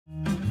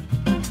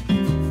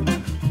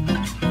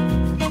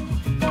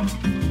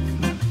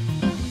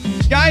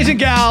Guys and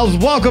gals,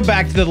 welcome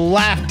back to the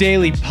Laugh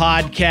Daily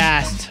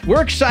podcast.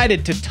 We're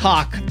excited to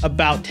talk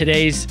about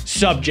today's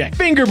subject,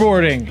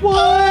 fingerboarding.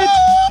 What?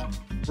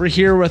 We're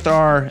here with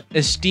our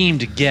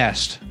esteemed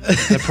guest,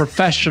 the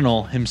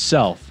professional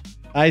himself.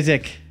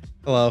 Isaac.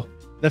 Hello.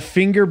 The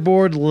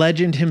fingerboard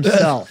legend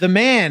himself. The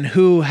man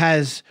who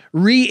has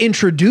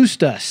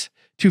reintroduced us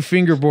to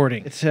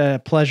fingerboarding. It's a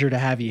pleasure to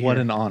have you here. What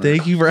an honor.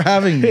 Thank you for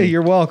having me.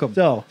 You're welcome.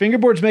 So,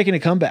 fingerboard's making a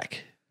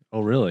comeback.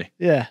 Oh, really?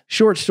 Yeah.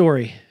 Short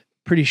story.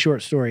 Pretty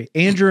short story.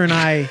 Andrew and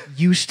I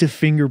used to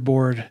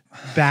fingerboard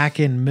back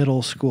in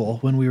middle school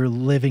when we were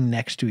living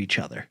next to each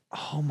other.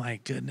 Oh,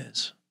 my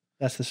goodness.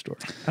 That's the story.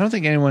 I don't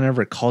think anyone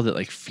ever called it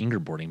like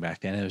fingerboarding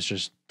back then. It was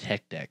just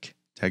tech deck.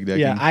 Tech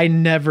decking. Yeah, I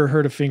never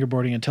heard of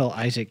fingerboarding until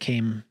Isaac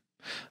came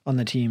on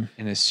the team.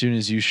 And as soon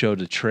as you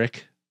showed a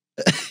trick,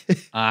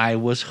 I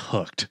was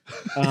hooked.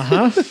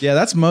 Yeah,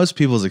 that's most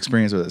people's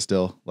experience with it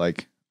still.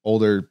 Like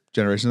older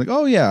generations, like,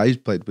 oh yeah, I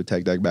played with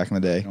tech deck back in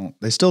the day.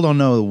 They still don't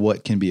know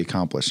what can be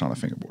accomplished on a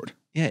fingerboard.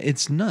 Yeah,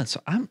 it's nuts.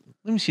 Let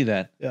me see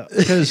that. Yeah.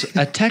 Because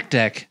a tech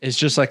deck is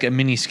just like a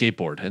mini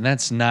skateboard, and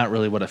that's not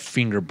really what a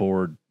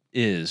fingerboard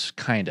is,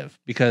 kind of.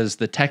 Because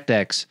the tech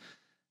decks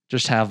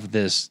just have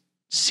this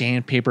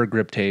sandpaper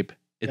grip tape.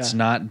 It's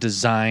not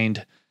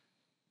designed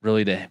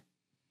really to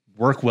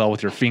work well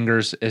with your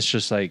fingers. It's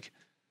just like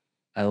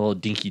a little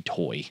dinky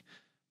toy.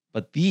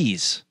 But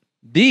these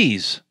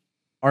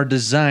are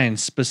designed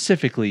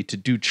specifically to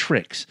do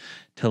tricks,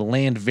 to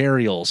land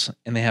varials,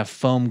 and they have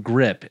foam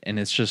grip, and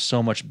it's just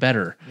so much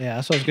better. Yeah,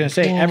 that's what I was going to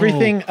say. Whoa.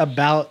 Everything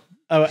about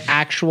an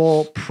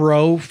actual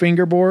pro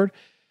fingerboard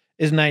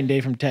is night and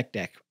day from tech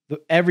deck.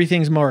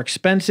 Everything's more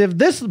expensive.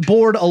 This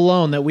board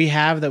alone that we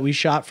have that we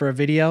shot for a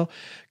video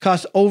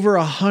costs over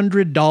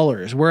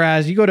 $100.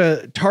 Whereas you go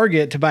to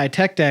Target to buy a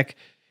tech deck,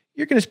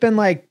 you're going to spend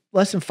like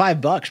less than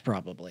 $5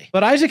 probably.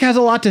 But Isaac has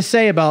a lot to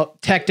say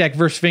about tech deck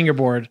versus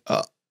fingerboard.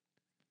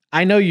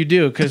 I know you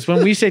do, because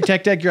when we say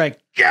tech deck, you're like,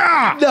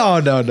 yeah.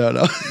 No.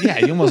 Yeah,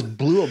 you almost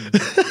blew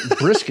a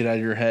brisket out of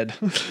your head.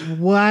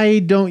 Why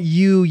don't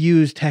you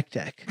use tech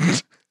deck?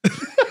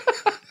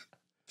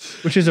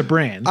 Which is a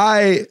brand.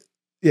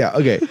 Yeah,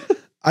 okay.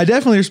 I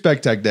definitely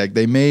respect tech deck.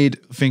 They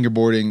made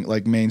fingerboarding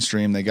like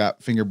mainstream. They got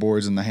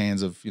fingerboards in the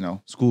hands of,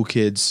 school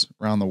kids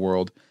around the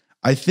world.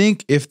 I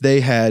think if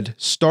they had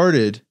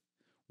started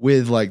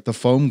with like the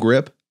foam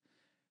grip,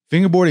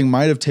 fingerboarding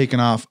might have taken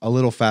off a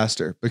little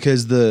faster,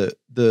 because the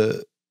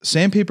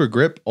sandpaper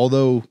grip,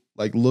 although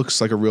like looks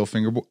like a real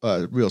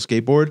real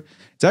skateboard,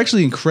 it's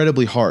actually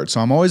incredibly hard.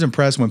 So I'm always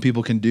impressed when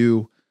people can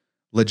do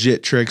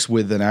legit tricks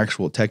with an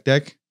actual tech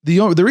deck. The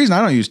reason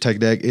I don't use tech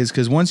deck is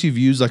because once you've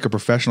used like a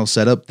professional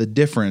setup, the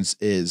difference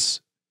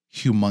is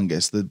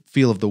humongous. The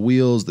feel of the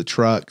wheels, the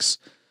trucks,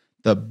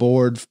 the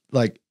board,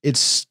 like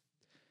it's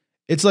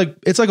like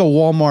a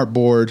Walmart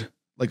board,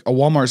 like a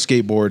Walmart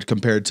skateboard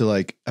compared to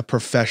like a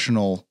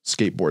professional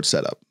skateboard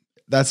setup.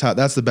 That's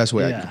the best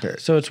way I can compare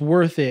it. So it's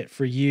worth it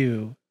for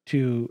you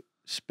to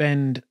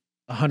spend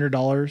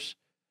 $100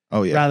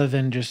 rather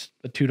than just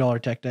a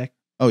 $2 tech deck.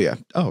 Oh yeah.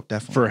 Oh,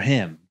 definitely. For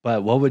him.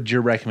 But what would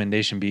your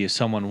recommendation be if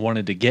someone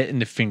wanted to get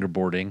into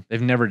fingerboarding?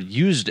 They've never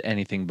used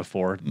anything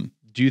before.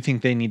 Do you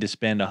think they need to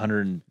spend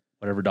 $100 and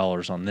whatever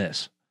on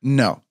this?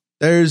 No,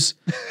 there's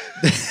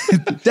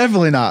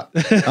definitely not.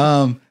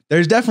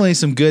 There's definitely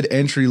some good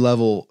entry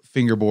level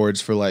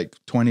fingerboards for like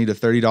 $20 to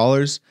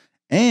 $30.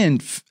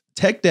 And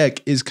tech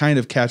deck is kind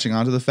of catching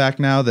on to the fact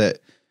now that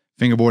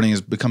fingerboarding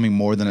is becoming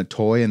more than a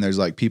toy, and there's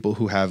like people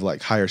who have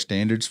like higher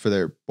standards for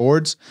their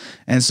boards.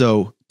 And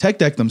so Tech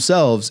Deck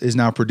themselves is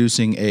now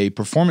producing a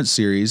performance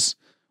series,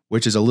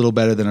 which is a little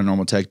better than a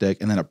normal Tech Deck,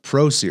 and then a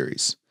pro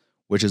series,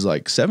 which is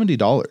like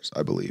 $70,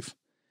 I believe.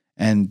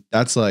 And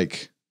that's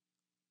like,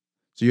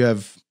 so you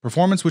have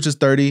performance, which is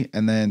 $30,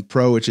 and then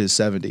pro, which is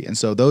 $70. And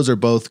so those are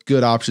both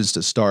good options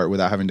to start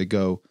without having to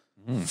go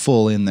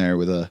full in there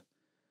with a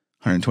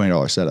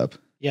 $120 setup.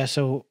 Yeah.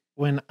 So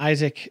when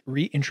Isaac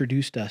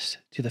reintroduced us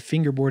to the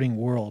fingerboarding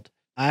world,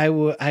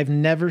 I've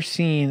never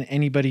seen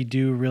anybody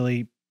do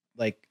really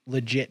like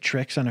legit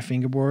tricks on a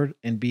fingerboard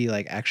and be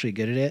like actually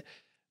good at it.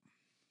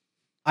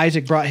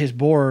 Isaac brought his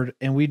board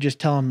and we just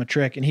tell him a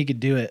trick and he could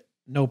do it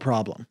no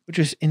problem, which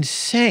is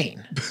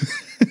insane.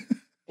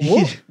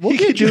 We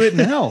could do it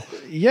now.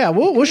 Yeah,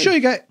 we'll show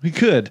you guys. We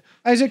could.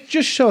 Isaac,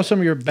 just show some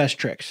of your best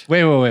tricks.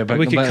 Wait. But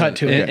we could cut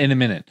to it in a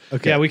minute.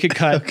 Okay. Yeah, we could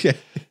cut. Okay.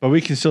 But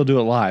we can still do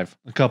it live.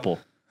 A couple.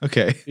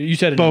 Okay. You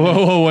said it. But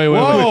whoa, wait.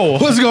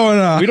 What's going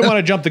on? We don't want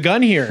to jump the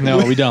gun here.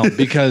 No, we don't,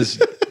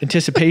 because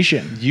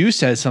anticipation. You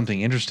said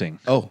something interesting.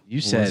 Oh, you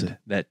said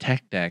that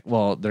tech deck,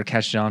 well, they're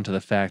catching on to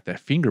the fact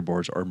that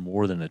fingerboards are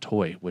more than a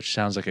toy, which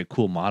sounds like a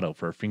cool motto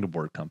for a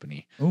fingerboard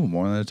company. Oh,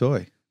 more than a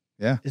toy.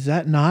 Yeah. Is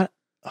that not?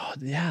 Oh,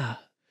 yeah.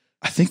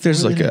 I think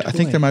there's like I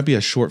think there might be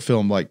a short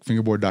film like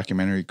fingerboard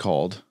documentary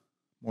called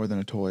More Than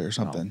a Toy or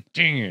something. Oh,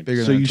 dang it.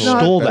 Bigger so than you a toy,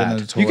 stole better that.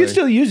 than a toy, You could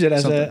still use it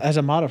as something.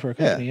 a motto for a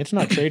company. It's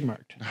not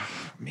trademarked.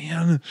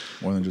 Man.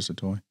 More than just a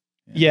toy.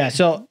 Yeah.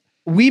 So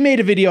we made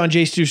a video on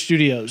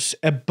JStuStudios,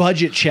 a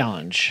budget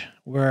challenge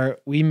where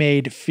we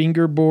made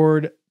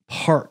fingerboard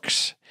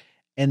parks.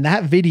 And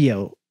that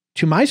video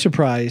to my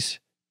surprise,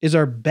 is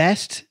our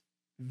best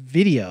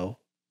video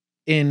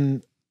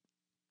in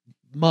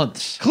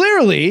months.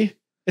 Clearly,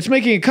 it's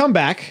making a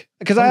comeback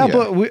because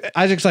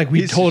Isaac's like,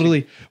 we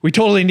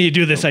totally need to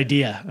do this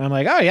idea. And I'm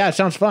like, oh yeah, it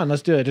sounds fun.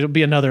 Let's do it. It'll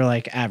be another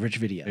like average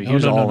video. He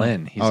was all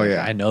in. He's like,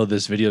 I know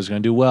this video is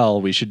going to do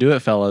well. We should do it,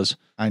 fellas.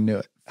 I knew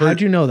it.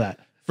 How'd you know that?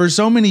 For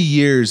so many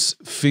years,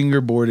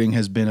 fingerboarding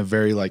has been a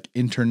very like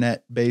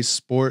internet-based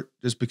sport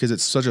just because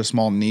it's such a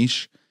small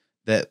niche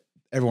that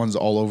everyone's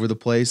all over the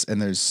place.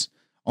 And there's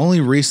only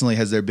recently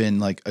has there been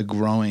like a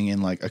growing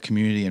in like a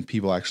community and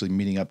people actually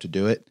meeting up to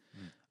do it.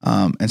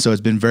 And so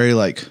it's been very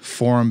like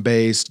forum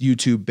based,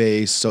 YouTube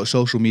based,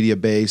 social media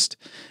based.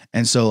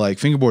 And so like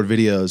fingerboard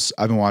videos,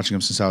 I've been watching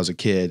them since I was a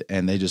kid,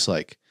 and they just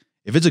like,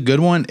 if it's a good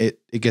one, it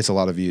gets a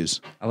lot of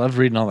views. I love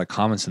reading all the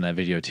comments in that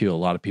video too. A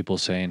lot of people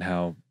saying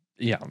how,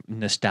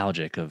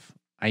 nostalgic of,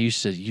 I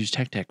used to use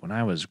Tech when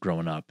I was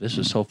growing up. This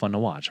was so fun to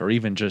watch. Or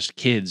even just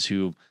kids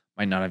who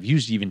might not have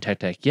used even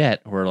Tech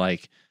yet, who are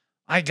like,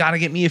 I got to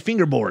get me a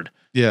fingerboard.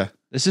 Yeah.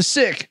 This is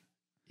sick.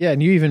 Yeah,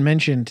 and you even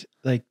mentioned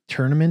like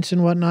tournaments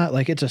and whatnot.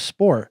 Like it's a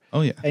sport. Oh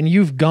yeah. And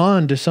you've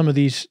gone to some of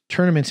these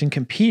tournaments and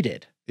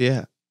competed.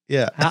 Yeah.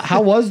 Yeah.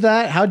 How was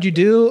that? How'd you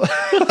do?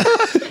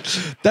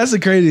 That's the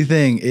crazy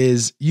thing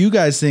is you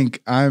guys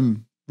think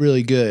I'm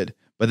really good,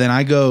 but then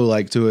I go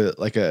like to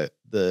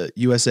the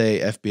USA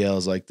FBL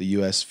is like the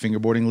US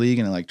fingerboarding league,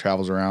 and it like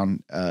travels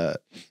around to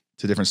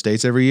different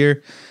states every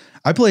year.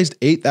 I placed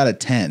 8th out of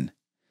 10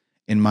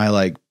 in my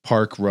like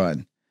park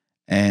run,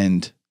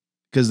 and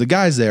because the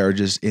guys there are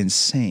just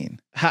insane.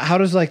 How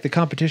does like the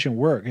competition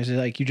work? Is it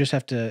like you just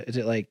have to, is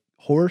it like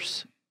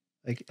horse?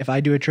 Like if I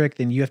do a trick,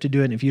 then you have to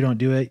do it. And if you don't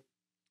do it,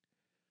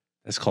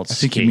 that's called I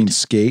think you mean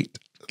skate.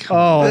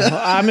 Oh,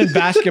 I'm in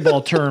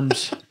basketball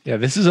terms. Yeah,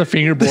 this is a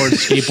fingerboard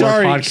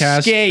skateboard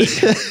podcast.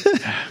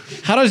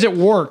 Skate. How does it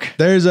work?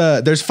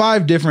 There's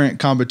 5 different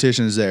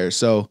competitions there.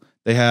 So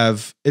they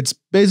have, it's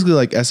basically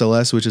like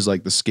SLS, which is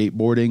like the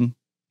skateboarding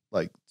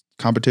like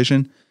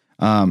competition.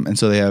 And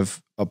so they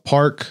have a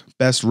park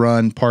best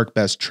run, park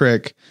best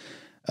trick,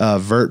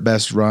 vert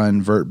best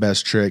run, vert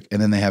best trick,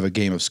 and then they have a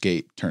game of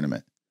skate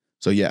tournament.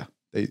 So yeah,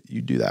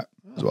 you do that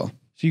as well.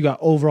 So you got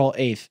overall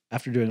 8th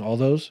after doing all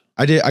those?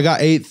 I did. I got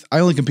 8th. I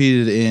only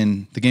competed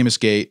in the game of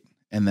skate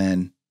and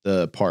then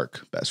the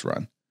park best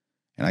run,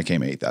 and I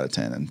came 8th out of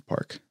 10 in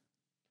park.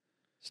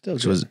 Still,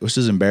 which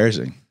is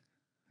embarrassing.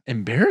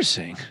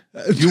 Embarrassing.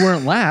 You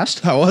weren't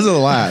last. I wasn't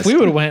last. We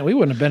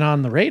wouldn't have been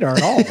on the radar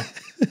at all.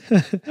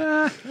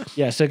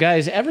 Yeah. So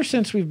guys, ever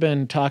since we've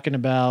been talking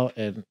about,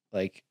 and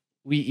like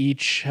we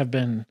each have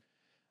been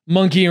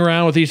monkeying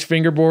around with these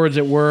fingerboards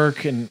at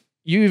work, and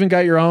you even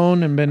got your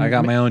own and been. I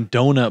got my own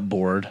donut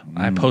board.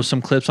 I post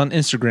some clips on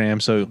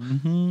Instagram. So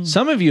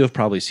some of you have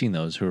probably seen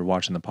those who are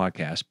watching the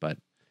podcast, but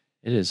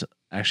it is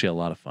actually a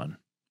lot of fun.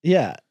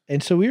 Yeah.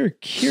 And so we were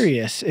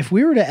curious, if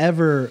we were to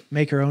ever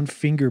make our own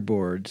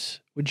fingerboards,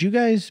 would you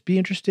guys be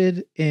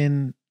interested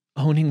in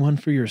owning one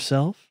for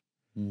yourself?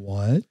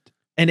 What?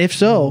 And if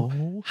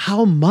so,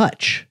 how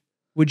much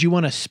would you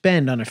want to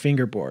spend on a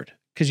fingerboard?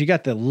 Because you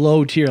got the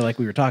low tier, like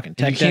we were talking.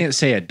 You can't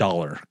say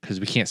 $1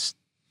 because we can't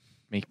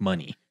make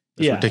money.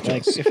 That's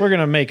ridiculous. Like if we're going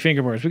to make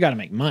fingerboards, we got to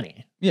make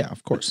money. Yeah,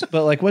 of course.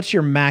 But like, what's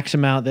your max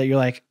amount that you're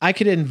like, I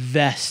could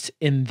invest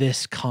in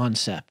this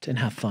concept and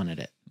have fun at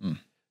it?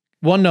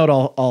 One note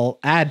I'll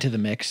add to the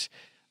mix.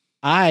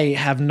 I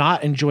have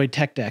not enjoyed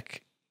Tech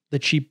Deck, the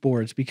cheap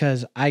boards,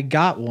 because I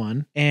got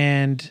one,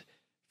 and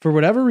for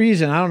whatever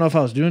reason, I don't know if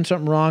I was doing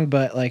something wrong,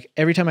 but like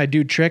every time I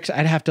do tricks,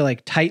 I'd have to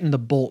like tighten the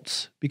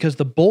bolts because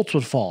the bolts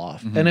would fall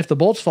off. And if the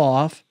bolts fall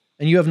off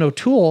and you have no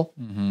tool,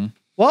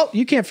 well,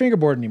 you can't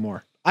fingerboard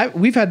anymore.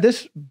 We've had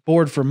this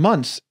board for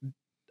months.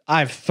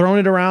 I've thrown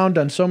it around,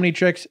 done so many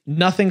tricks.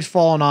 Nothing's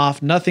fallen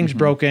off. Nothing's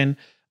broken.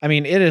 I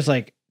mean, it is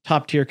like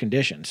top tier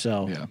condition.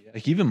 So yeah.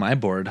 Like even my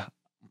board,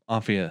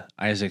 off of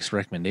Isaac's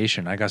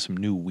recommendation, I got some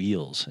new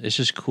wheels. It's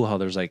just cool how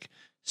there's like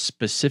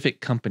specific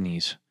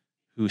companies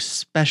who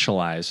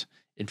specialize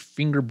in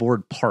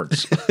fingerboard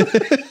parts.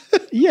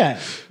 Yeah.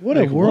 What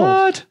like, a world.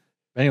 What?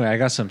 Anyway, I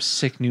got some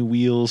sick new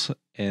wheels,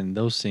 and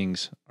those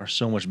things are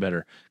so much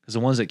better because the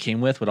ones that came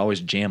with would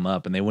always jam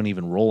up and they wouldn't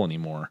even roll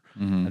anymore.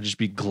 I'd just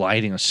be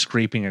gliding or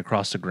scraping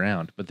across the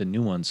ground. But the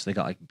new ones, they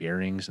got like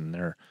bearings and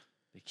they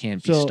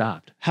can't be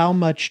stopped. How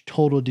much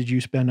total did you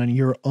spend on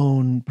your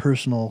own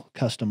personal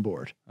custom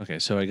board? Okay,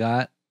 so I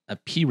got a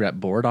P-Rep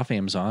board off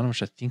Amazon,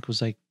 which I think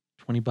was like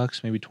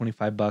 $20, maybe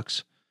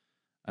 $25.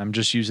 I'm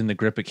just using the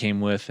grip it came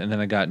with, and then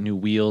I got new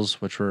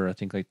wheels, which were I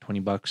think like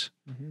 $20.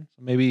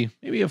 Maybe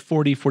a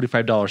 $40,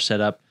 $45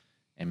 setup,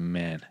 and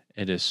man,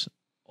 it is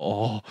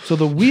So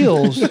the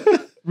wheels,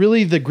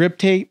 really, the grip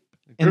tape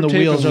and the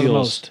wheels are the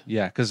most.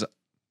 Yeah, because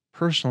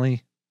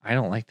personally, I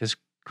don't like this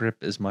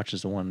grip as much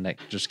as the one that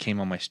just came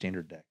on my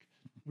standard deck.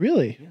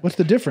 Really? Yeah. What's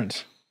the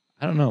difference?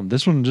 I don't know.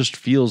 This one just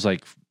feels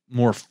like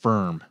more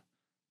firm.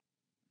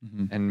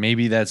 And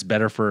maybe that's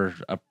better for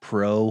a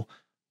pro,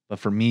 but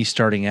for me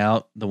starting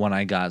out, the one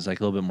I got is like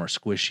a little bit more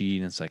squishy,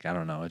 and it's like, I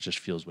don't know, it just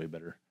feels way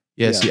better.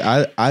 Yeah. See,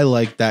 I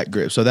like that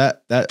grip. So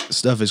that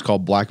stuff is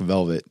called black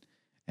velvet,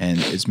 and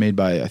it's made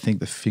by, I think,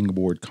 the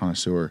Fingerboard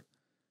Connoisseur,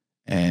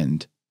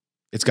 and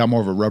it's got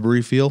more of a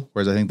rubbery feel,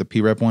 whereas I think the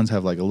P-Rep ones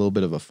have like a little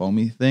bit of a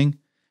foamy thing.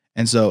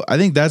 And so I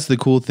think that's the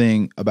cool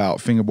thing about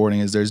fingerboarding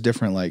is there's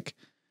different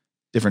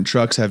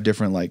trucks have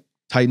different like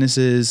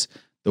tightnesses.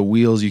 The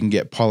wheels, you can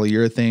get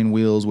polyurethane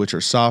wheels, which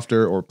are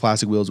softer, or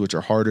plastic wheels, which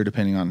are harder,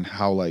 depending on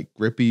how like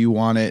grippy you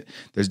want it.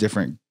 There's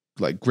different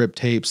like grip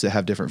tapes that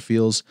have different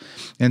feels.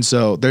 And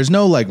so there's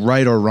no like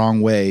right or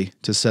wrong way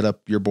to set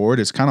up your board.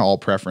 It's kind of all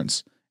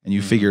preference, and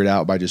you figure it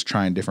out by just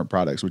trying different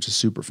products, which is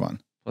super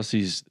fun. Plus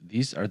these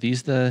are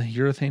these the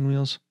urethane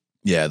wheels?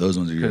 Yeah, those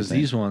ones are urethane. Because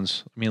these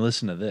ones, I mean,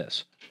 listen to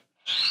this.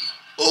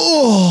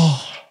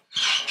 Oh,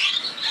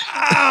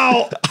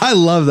 ow! I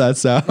love that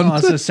sound. Oh,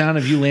 it's the sound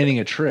of you landing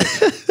a trick.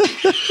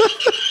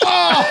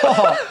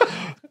 Oh!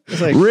 It's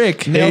like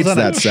Rick nails hates on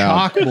that a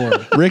sound.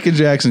 chalkboard. Rick and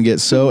Jackson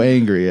get so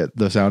angry at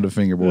the sound of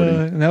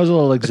fingerboarding. And that was a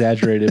little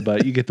exaggerated,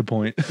 but you get the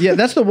point. Yeah,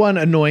 that's the one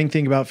annoying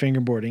thing about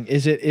fingerboarding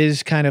is it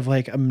is kind of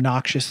like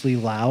obnoxiously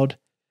loud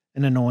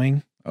and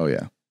annoying. Oh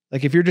yeah.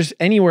 Like if you're just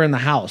anywhere in the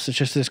house, it's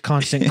just this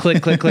constant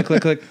click, click, click,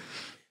 click, click.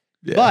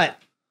 Yeah. But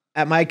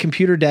at my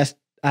computer desk,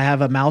 I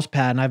have a mouse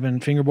pad and I've been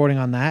fingerboarding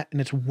on that, and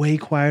it's way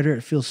quieter.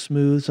 It feels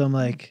smooth. So I'm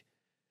like,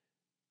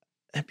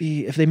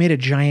 if they made a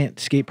giant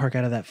skate park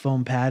out of that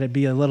foam pad, it'd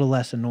be a little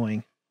less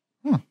annoying.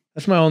 Huh.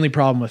 That's my only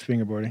problem with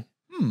fingerboarding.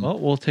 Well,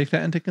 we'll take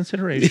that into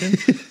consideration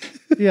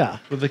Yeah.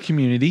 for the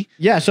community.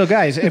 Yeah. So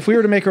guys, if we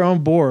were to make our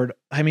own board,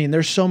 I mean,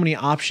 there's so many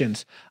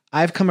options.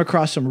 I've come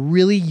across some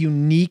really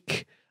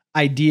unique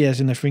ideas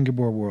in the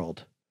fingerboard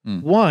world.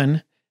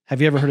 One,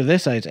 have you ever heard of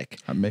this, Isaac?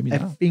 Maybe A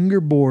not.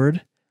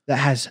 fingerboard that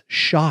has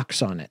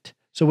shocks on it.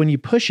 So when you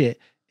push it,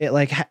 it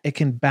like it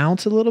can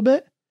bounce a little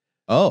bit.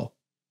 Oh,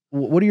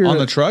 What are your on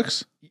the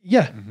trucks?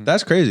 Yeah.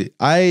 That's crazy.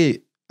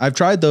 I've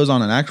tried those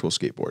on an actual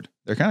skateboard.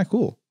 They're kind of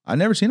cool. I've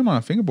never seen them on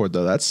a fingerboard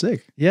though. That's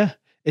sick. Yeah.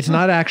 It's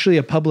not actually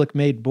a public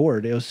made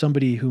board. It was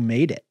somebody who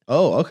made it.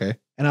 Oh, okay.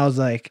 And I was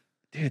like,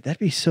 dude, that'd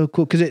be so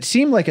cool. Cause it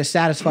seemed like a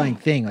satisfying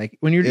thing. Like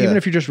when you're, even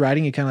if you're just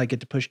riding, you kind of like get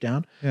to push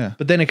down. Yeah.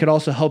 But then it could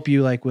also help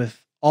you like with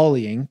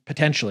ollieing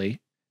potentially.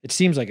 It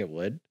seems like it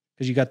would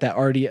because you got that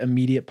already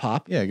immediate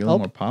pop. Yeah, get a little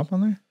more pop on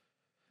there.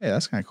 Yeah,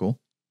 that's kind of cool.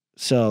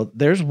 So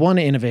there's one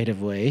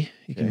innovative way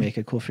you can Okay. make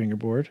a cool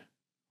fingerboard.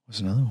 What's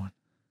another one?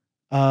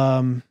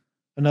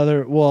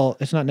 Well,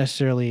 it's not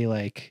necessarily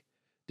like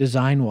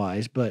design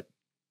wise, but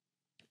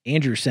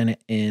Andrew sent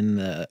it in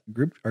the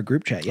our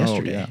group chat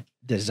yesterday. yeah.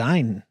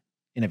 Design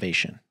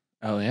innovation.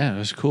 Oh yeah, it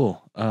was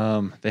cool.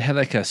 They had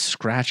like a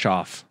scratch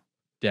off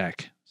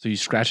deck. So you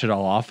scratch it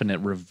all off and it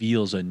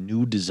reveals a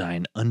new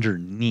design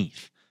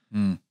underneath.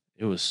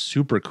 It was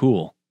super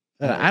cool.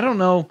 I don't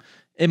know.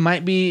 It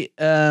might be,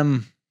 I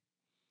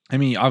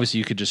mean, obviously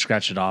you could just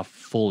scratch it off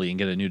fully and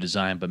get a new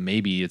design, but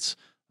maybe it's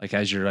like,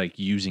 as you're like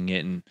using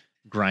it and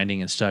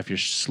grinding and stuff, you're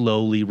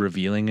slowly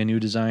revealing a new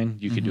design.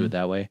 You could do it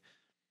that way.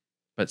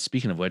 But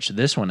speaking of which,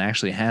 this one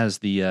actually has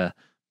the,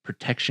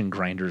 protection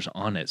grinders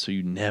on it, so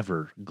you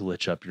never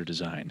glitch up your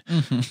design.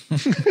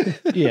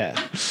 Yeah.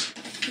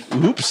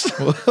 Oops.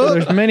 So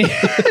there's many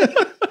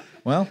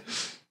Well,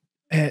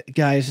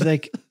 guys,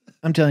 like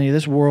I'm telling you,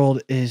 this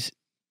world is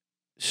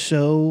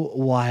so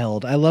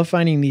wild. I love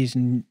finding these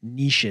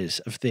niches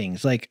of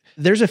things. Like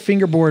there's a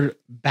fingerboard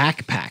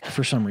backpack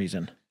for some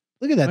reason.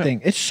 Look at that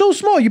thing. It's so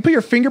small. You put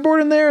your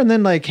fingerboard in there and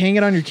then like hang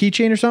it on your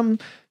keychain or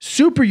something.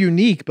 Super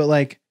unique, but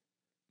like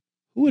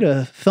who would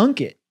have thunk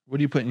it? What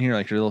do you put in here?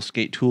 Like your little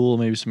skate tool,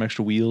 maybe some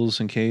extra wheels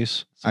in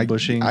case, some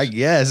bushings. I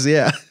guess,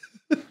 yeah.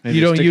 Maybe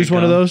You don't stick use of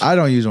one of gum. those? I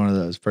don't use one of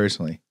those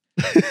personally.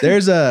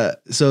 There's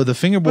so the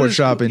fingerboard it's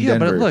shop cool. in yeah,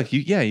 Denver. but look,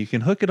 you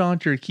can hook it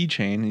onto your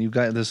keychain, and you've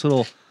got this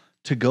little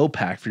to-go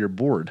pack for your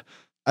board.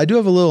 I do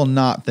have a little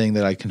knot thing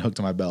that I can hook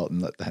to my belt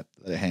and let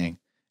it hang.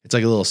 It's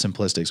like a little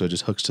simplistic, so it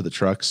just hooks to the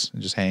trucks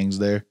and just hangs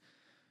there.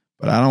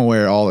 But I don't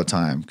wear it all the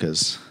time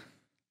because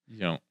You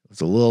don't. it's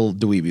a little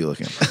dweeby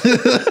looking.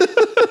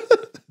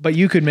 But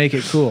you could make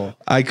it cool.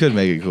 I could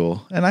make it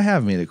cool, and I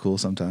have made it cool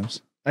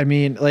sometimes. I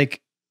mean,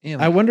 like Yeah,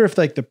 I wonder if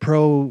like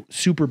the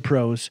super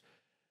pros,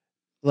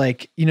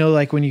 like, you know,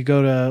 like when you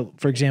go to,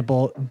 for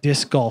example,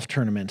 disc golf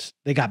tournaments,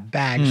 they got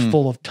bags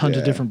full of tons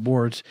of different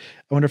boards.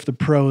 I wonder if the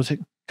pros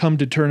come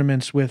to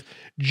tournaments with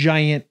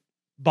giant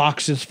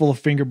boxes full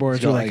of fingerboards.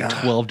 It's got We're like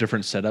like, 12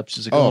 different setups.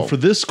 It's like, Oh. for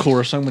this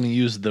course, I'm going to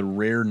use the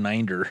rare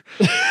Ninder.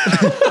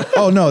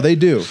 Oh no, they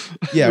do.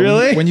 Yeah,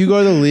 Really? when you go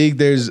to the league,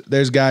 there's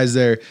guys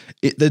there.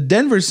 The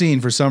Denver scene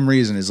for some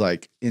reason is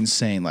like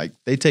insane. Like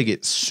they take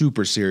it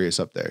super serious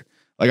up there.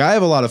 Like I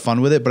have a lot of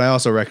fun with it, but I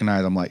also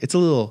recognize I'm like it's a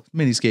little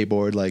mini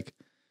skateboard. Like,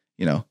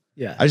 you know,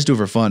 yeah. I just do it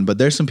for fun. But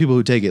there's some people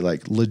who take it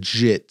like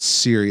legit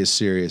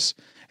serious,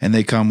 and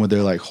they come with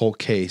their like whole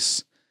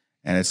case.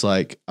 And it's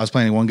like I was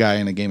playing one guy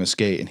in a game of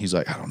skate, and he's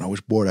like, I don't know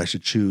which board I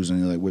should choose, and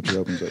he like whips it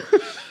open. He's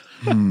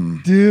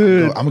like,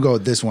 Dude. I'm gonna go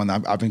with this one.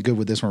 I've been good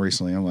with this one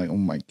recently. I'm like, oh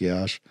my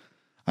gosh.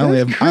 I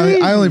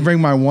only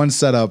bring my one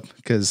setup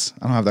because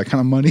I don't have that kind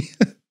of money.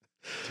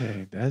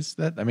 Okay, that's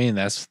that. I mean,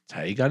 that's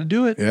how you got to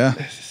do it. Yeah.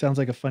 Sounds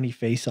like a funny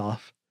face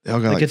off. They all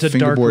got like It's a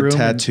dark room fingerboard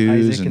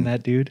tattoos Isaac and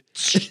that dude.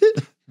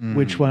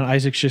 Which one?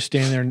 Isaac's just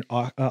standing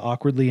there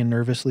awkwardly and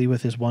nervously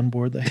with his one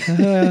board. Like,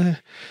 I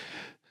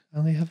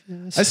only have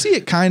this. I see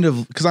it kind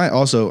of because I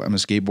also am a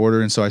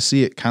skateboarder, and so I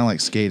see it kind of like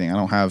skating. I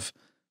don't have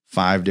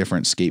 5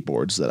 different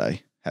skateboards that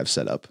I have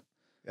set up.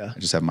 Yeah, I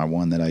just have my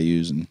one that I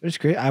use, and it's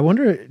great. I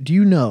wonder, do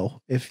you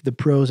know if the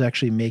pros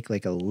actually make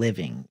like a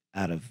living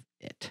out of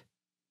it,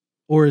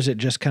 or is it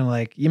just kind of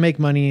like you make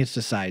money? It's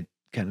a side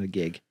kind of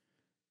gig.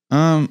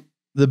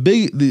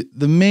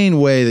 The main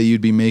way that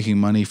you'd be making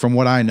money, from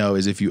what I know,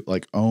 is if you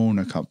like own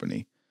a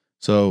company.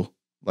 So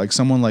like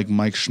someone like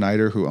Mike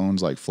Schneider, who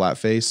owns like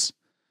Flatface,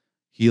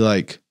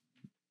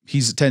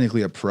 he's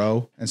technically a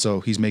pro, and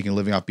so he's making a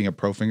living off being a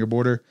pro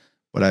fingerboarder.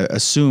 But I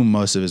assume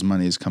most of his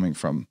money is coming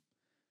from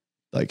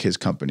like his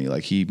company.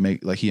 Like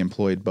he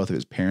employed both of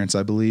his parents,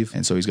 I believe,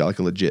 and so he's got like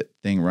a legit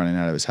thing running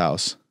out of his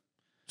house.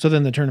 So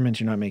then the tournaments,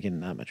 you're not making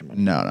that much money.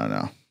 No,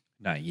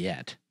 Not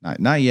yet.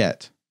 not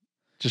yet.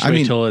 Just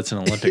wait till it's an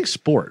Olympic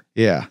sport.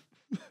 Yeah.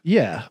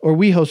 Yeah. Or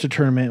we host a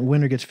tournament,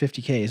 winner gets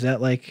 $50K. Is that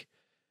like,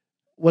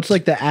 what's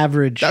like the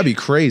average? That'd be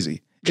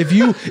crazy. What's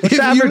the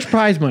average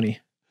prize money?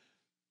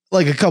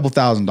 Like a couple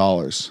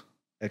 $1,000s.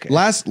 Okay.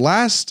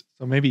 Last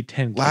So maybe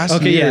 10. last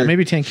Okay, year, yeah,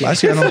 maybe 10K.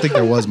 Last year I don't think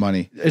there was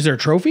money. Is there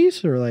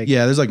trophies or like?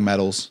 Yeah, there's like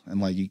medals and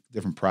like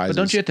different prizes.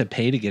 But don't you have to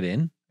pay to get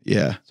in?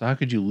 Yeah. So how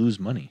could you lose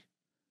money?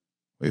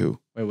 Wait, who?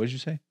 Wait, what did you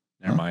say?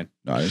 Never mind.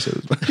 No, I didn't say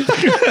it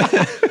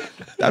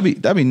was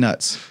that'd be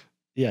nuts.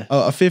 Yeah.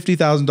 A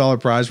 $50,000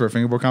 prize for a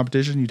fingerboard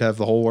competition, you'd have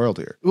the whole world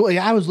here. Well,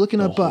 yeah, I was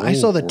looking up. I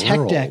saw the Tech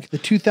world. Deck, the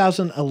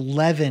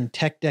 2011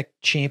 Tech Deck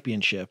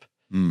Championship.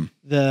 Mm.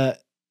 The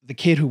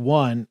kid who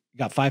won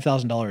got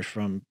 $5,000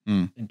 from,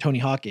 and Tony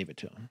Hawk gave it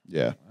to him.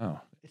 Yeah. Oh,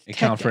 It's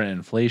account Tech for Deck.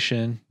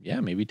 inflation. Yeah,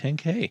 maybe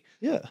 10K.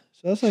 Yeah.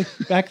 So that's like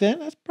back then.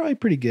 That's probably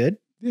pretty good,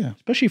 Yeah.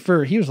 especially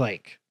he was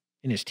like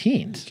in his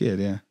teens. Kid,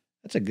 yeah.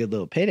 That's a good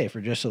little payday for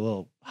just a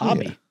little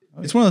hobby.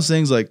 Yeah. It's one of those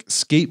things like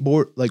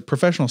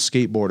professional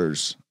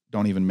skateboarders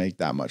don't even make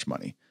that much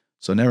money.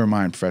 So never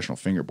mind professional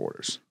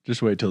fingerboarders.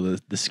 Just wait till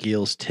the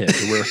scales tip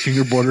where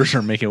fingerboarders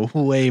are making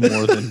way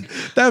more than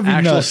That'd be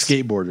actual nuts.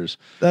 skateboarders.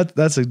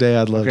 That's a day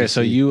I'd love to Okay,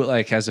 so see. you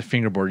like as a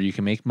fingerboarder, you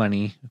can make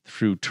money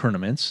through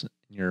tournaments,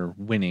 your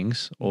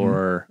winnings,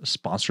 or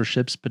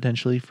sponsorships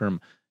potentially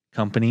from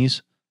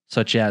companies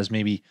such as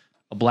maybe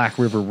a Black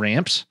River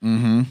Ramps.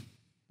 Mm-hmm.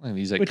 Like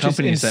these like Which is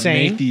companies that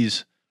insane. make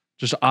these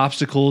just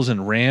obstacles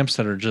and ramps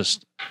that are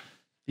just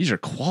these are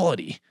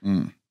quality.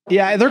 Mm.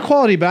 Yeah, they're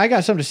quality, but I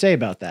got something to say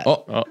about that.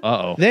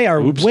 Uh-oh. They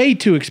are Oops. way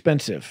too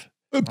expensive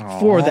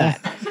for Aw.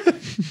 that.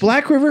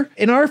 Black River,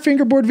 in our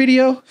fingerboard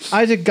video,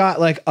 Isaac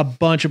got like a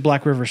bunch of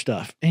Black River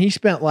stuff, and he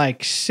spent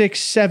like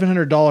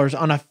 $600-700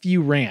 on a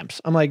few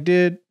ramps. I'm like,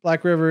 dude,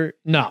 Black River,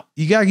 no.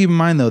 You gotta keep in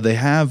mind though, they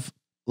have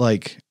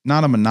like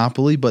not a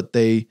monopoly, but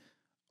they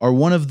are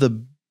one of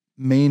the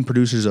main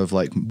producers of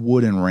like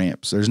wooden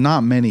ramps. There's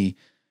not many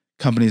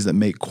companies that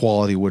make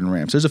quality wooden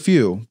ramps. There's a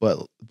few,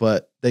 but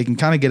they can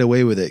kind of get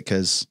away with it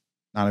because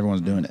not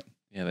everyone's doing it.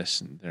 Yeah,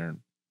 they're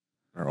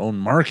our own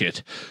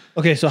market.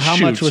 Okay, so how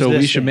much was so this?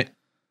 we should thing? make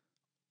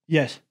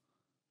Yes.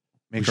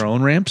 our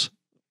own ramps?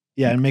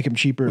 Yeah, and make them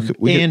cheaper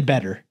we could- and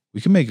better. We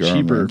can make our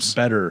own Cheaper, ramps.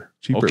 better.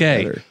 Cheaper,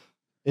 Okay. better.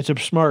 It's a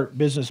smart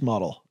business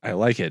model. I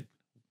like it.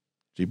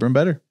 Cheaper and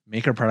better.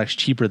 Make our products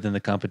cheaper than the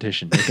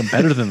competition. Make them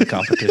better than the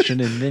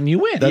competition, and then you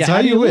win. That's yeah,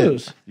 how do you win.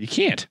 lose? You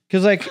can't.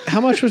 Because like, how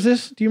much was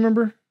this? Do you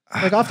remember?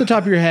 Like off the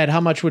top of your head,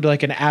 how much would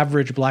like an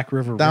average Black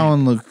River That ramp?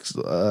 one looks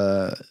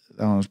that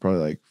one was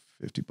probably like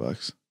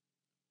 $50.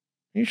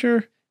 Are you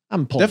sure?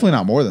 I'm pulling. Definitely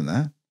not more than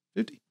that.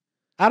 50.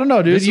 I don't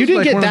know, dude. This You is didn't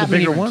like get one that of the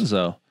many bigger ramps. ones,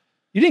 though.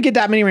 You didn't get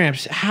that many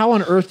ramps. How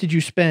on earth did you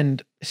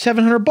spend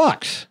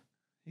 $700?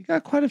 You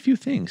got quite a few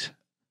things.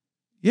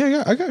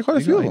 Yeah, I got quite a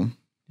You few got of like- them.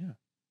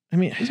 I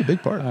mean, It's a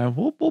big part.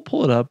 We'll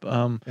pull it up.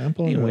 I'm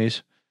pulling it up.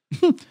 Anyways,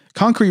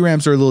 Concrete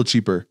ramps are a little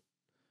cheaper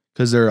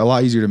because they're a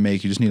lot easier to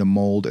make. You just need a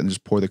mold and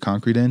just pour the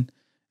concrete in.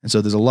 And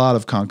so there's a lot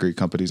of concrete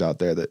companies out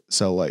there that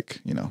sell like,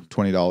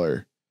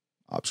 $20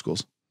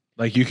 obstacles.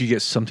 like you could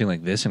get something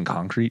like this in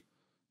concrete.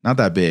 Not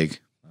that big.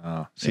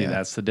 Oh, see, Yeah.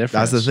 that's the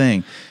difference. That's the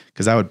thing.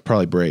 Because that would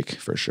probably break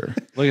for sure.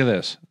 Look at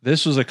this.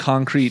 This was a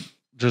concrete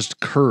just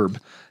curb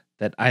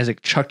that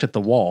Isaac chucked at the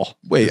wall.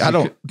 Wait,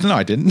 no,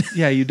 I didn't.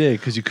 Yeah, you did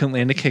because you couldn't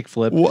land a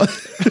kickflip. What?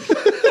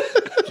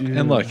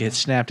 And look, it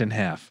snapped in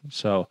half.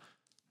 So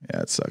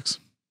Yeah, it sucks.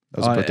 That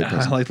was a birthday I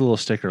present. like the little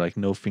sticker, like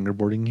no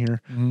fingerboarding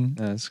here. Mhm.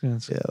 That's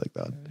Yeah, I like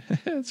that.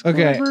 it's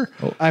Okay. clever.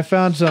 I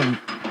found some.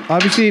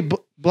 Obviously,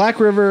 Black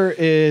River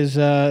is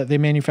they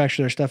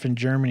manufacture their stuff in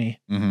Germany.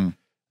 Mm-hmm.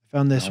 I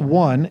found this Oh.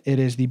 one. It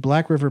is the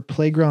Black River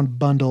Playground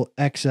Bundle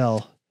XL.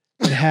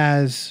 It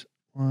has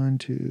 1,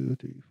 2,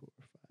 3, 4,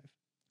 5,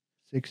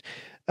 6,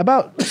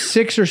 about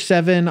 6 or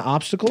 7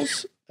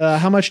 obstacles.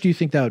 How much do you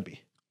think that would be?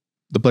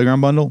 The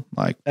playground bundle?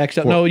 Like,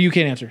 XL. No, you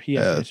can't answer. He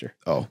has to answer.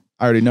 oh,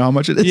 I already know how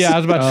much it is. Yeah, I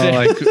was about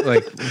to say.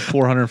 like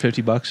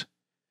 $450.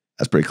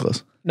 That's pretty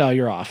close. No,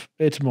 you're off.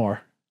 It's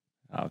more.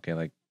 Oh, okay,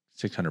 like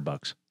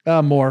 $600.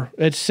 More.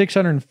 It's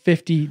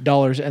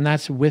 $650, and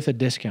that's with a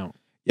discount.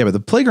 Yeah, but the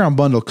playground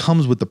bundle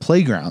comes with the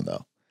playground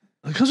though.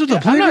 Because of the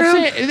I'm not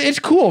playground? saying it's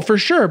cool for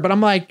sure, but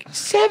I'm like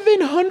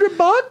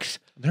 $700.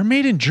 They're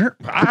made in Germany.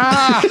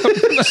 Ah!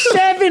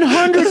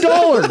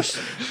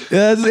 $700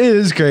 Yeah, it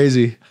is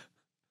crazy.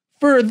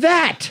 for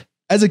that.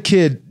 As a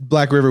kid,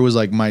 Black River was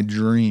like my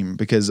dream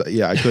because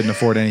I couldn't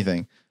afford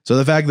anything. So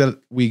the fact that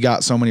we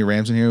got so many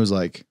ramps in here was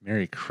like,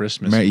 Merry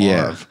Christmas,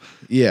 yeah, Marv.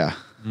 yeah.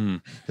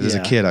 Mm. As a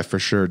Yeah. kid, I for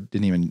sure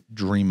didn't even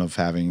dream of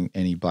having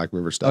any Black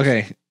River stuff.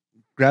 Okay,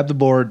 grab the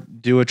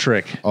board, do a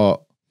trick.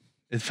 Oh,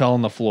 It fell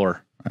on the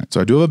floor all right.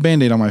 So I do have a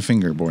Band-Aid on my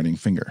fingerboarding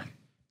finger.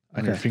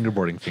 on your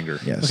fingerboarding finger.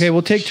 Yes. Okay,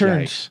 we'll take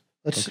turns. Yikes.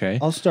 Let's. Okay.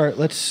 I'll start.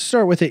 Let's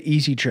start with an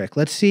easy trick.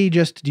 Let's see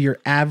just your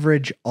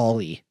average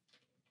ollie.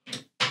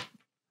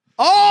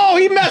 Oh,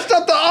 he messed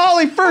up the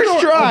ollie first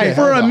try. Okay,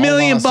 For hold $1 on,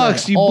 million hold on a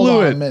bucks, second. you Hold blew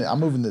on a it. minute. I'm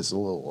moving this a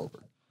little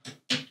over.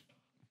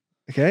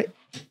 Okay.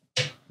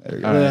 There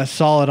we go. All right.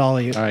 Solid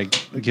ollie. All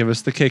right, give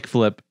us the kick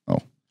flip. I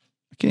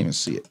can't even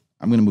see it.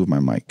 I'm going to move my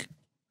mic.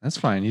 That's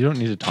fine. You don't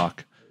need to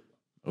talk.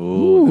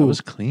 Oh, that Ooh.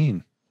 was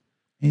clean.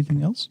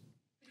 Anything else?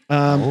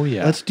 Oh,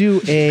 yeah. Let's do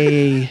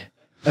a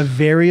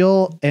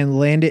varial and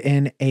land it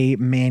in a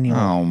manual.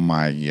 Oh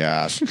my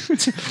gosh.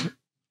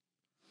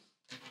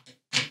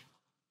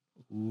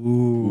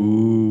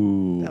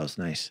 Ooh. That was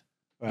nice.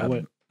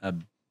 A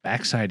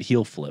backside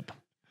heel flip.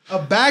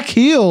 A back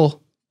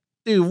heel?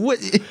 Dude, what?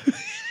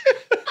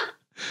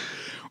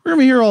 We're going to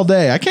be here all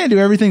day. I can't do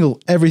every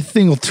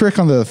single trick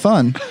on the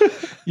fun.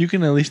 You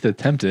can at least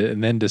attempt it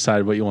and then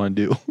decide what you want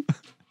to do.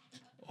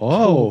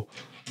 Oh.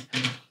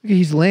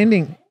 He's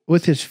landing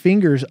with his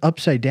fingers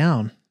upside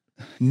down.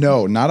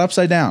 No, not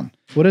upside down.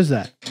 What is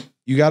that?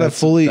 You got to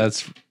fully.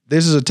 That's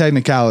This is a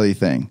technicality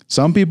thing.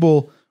 Some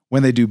people,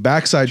 when they do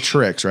backside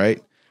tricks,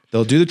 right?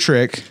 They'll do the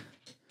trick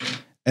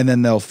and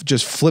then they'll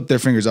just flip their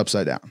fingers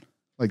upside down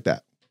like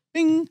that.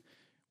 Bing.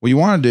 What you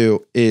want to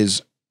do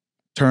is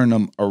turn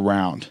them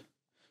around.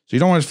 So you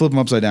don't want to flip them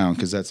upside down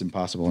because that's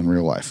impossible in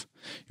real life.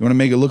 You want to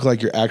make it look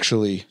like you're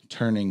actually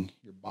turning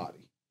your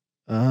body.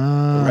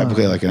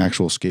 Replicate like an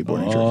actual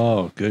skateboarding trick.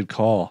 Oh, good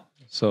call.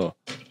 So,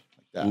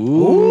 that.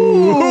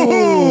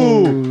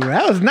 Ooh,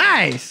 that was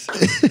nice.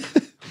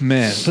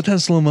 man, put that in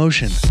slow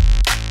motion.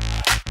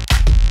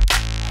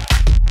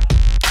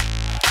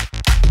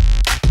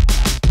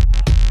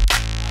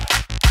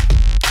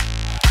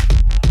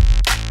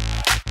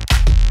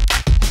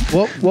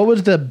 What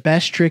was the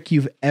best trick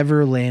you've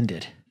ever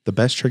landed? The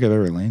best trick I've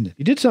ever landed.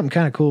 You did something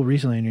kind of cool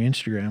recently on your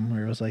Instagram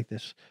where it was like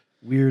this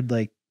weird,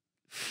 like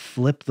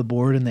flip the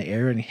board in the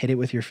air and hit it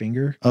with your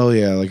finger. Oh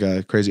yeah, like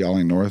a crazy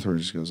ollie north where it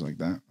just goes like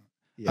that.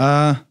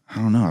 Yeah. I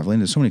don't know. I've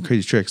landed so many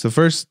crazy tricks. The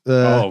first,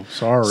 Oh,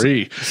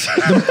 sorry.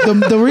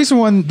 the recent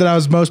one that I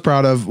was most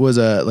proud of was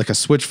like a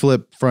switch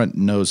flip front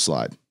nose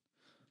slide.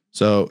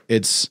 So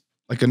it's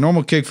like a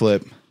normal kick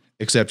flip,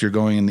 except you're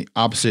going in the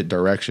opposite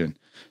direction.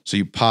 So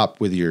you pop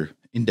with your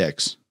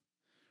index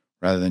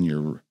rather than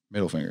your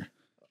middle finger.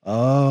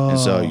 Oh. And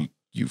so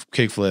you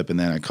kick flip, and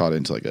then I caught it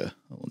into like a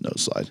little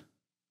nose slide.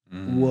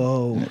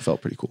 Whoa. And it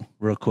felt pretty cool.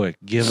 Real quick,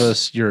 give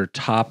us your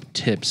top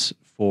tips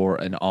for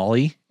an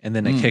ollie and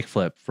then a kick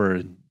flip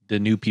for the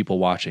new people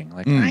watching.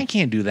 Like, I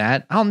can't do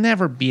that. I'll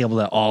never be able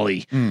to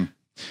ollie.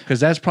 Because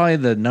that's probably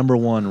the number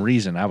one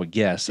reason I would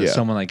guess that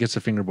someone like gets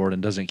a fingerboard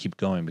and doesn't keep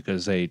going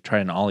because they try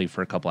an ollie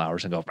for a couple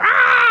hours and go,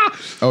 ah!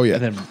 Oh yeah.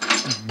 And then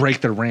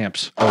break their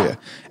ramps. Oh yeah.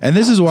 And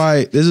this is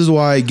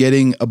why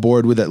getting a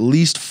board with at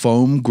least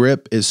foam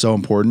grip is so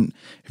important.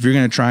 If you're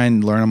going to try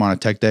and learn them on a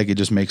tech deck, it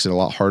just makes it a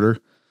lot harder.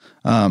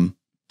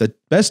 The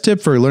best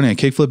tip for learning a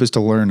kickflip is to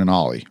learn an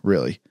ollie,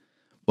 really.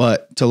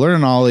 But to learn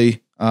an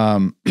ollie,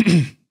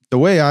 the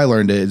way I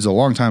learned it is a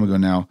long time ago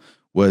now,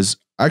 was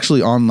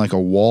actually on like a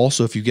wall.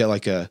 So if you get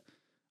like a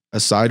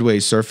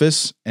sideways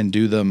surface and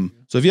do them.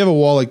 So if you have a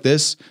wall like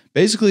this,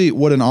 basically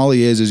what an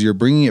ollie is you're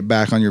bringing it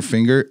back on your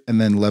finger and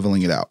then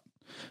leveling it out.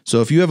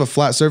 So if you have a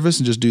flat surface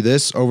and just do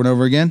this over and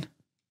over again,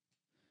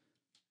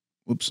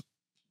 whoops,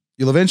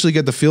 you'll eventually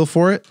get the feel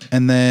for it.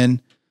 And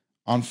then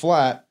on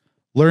flat,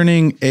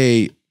 learning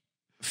a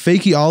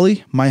fakie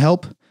ollie might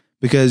help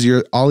because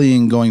you're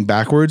ollieing going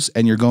backwards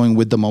and you're going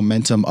with the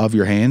momentum of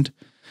your hand.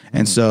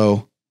 And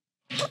so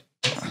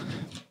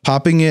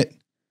popping it,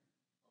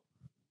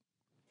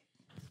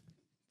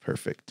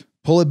 perfect.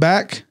 Pull it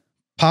back,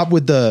 pop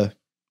with the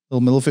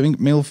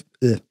little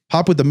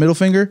pop with the middle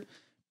finger,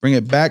 bring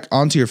it back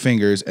onto your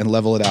fingers and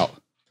level it out.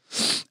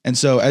 And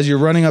so as you're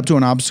running up to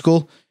an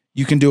obstacle,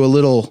 you can do a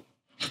little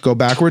go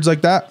backwards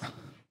like that.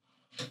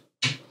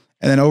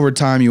 And then over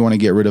time, you want to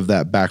get rid of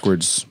that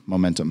backwards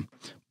momentum.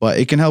 But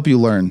it can help you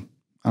learn.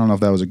 I don't know if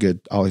that was a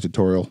good ollie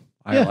tutorial.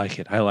 I like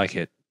it. I like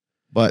it.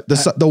 But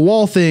the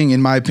wall thing,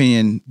 in my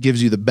opinion,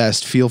 gives you the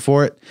best feel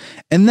for it.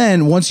 And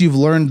then once you've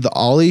learned the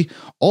ollie,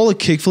 all a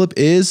kickflip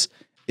is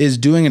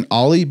doing an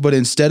ollie, but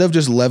instead of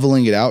just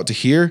leveling it out to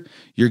here,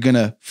 you're going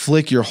to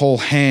flick your whole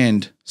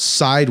hand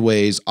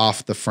sideways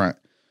off the front.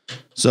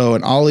 So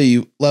an ollie,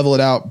 you level it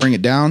out, bring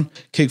it down.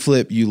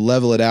 Kickflip, you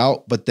level it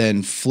out, but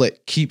then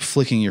keep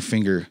flicking your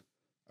finger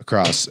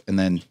across, and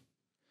then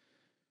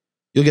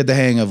you'll get the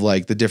hang of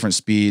like the different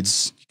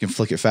speeds. You can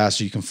flick it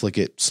faster, you can flick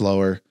it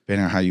slower,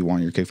 depending on how you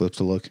want your kickflips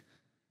to look.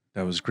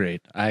 That was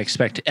great. I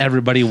expect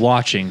everybody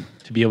watching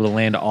to be able to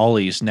land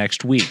ollies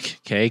next week.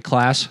 Okay,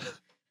 class?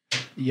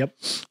 Yep.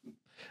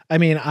 I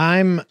mean,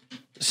 I'm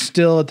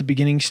still at the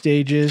beginning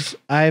stages.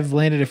 I've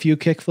landed a few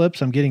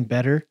kickflips. I'm getting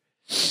better.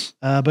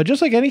 But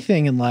just like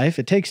anything in life,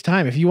 it takes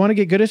time. If you want to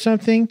get good at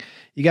something,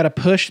 you got to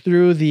push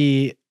through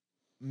the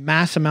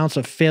mass amounts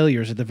of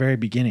failures at the very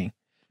beginning.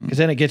 Because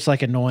then it gets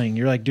like annoying.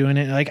 You're like doing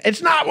it like,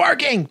 it's not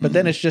working. But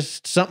then it's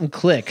just something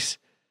clicks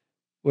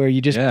where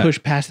you just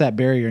push past that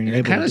barrier and you're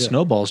able to do it. It kind of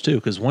snowballs too,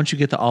 because once you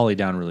get the ollie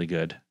down really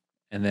good,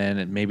 and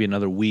then maybe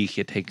another week,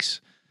 it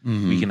takes a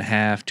week and a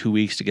half, 2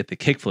 weeks to get the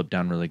kickflip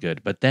down really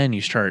good. But then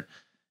you start,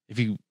 if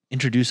you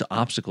introduce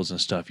obstacles and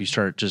stuff, you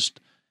start just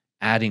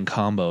adding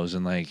combos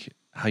and like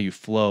how you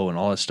flow and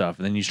all that stuff.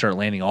 And then you start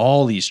landing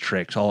all these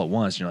tricks all at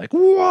once. And you're like,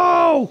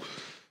 whoa.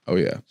 Oh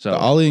yeah. So the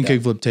ollie and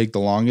kickflip take the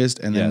longest.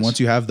 And then once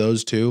you have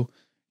those two,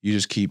 you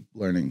just keep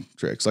learning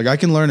tricks. Like I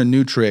can learn a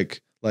new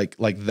trick like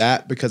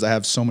that because I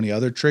have so many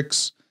other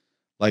tricks,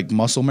 like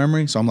muscle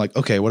memory. So I'm like,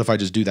 okay, what if I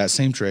just do that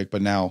same trick,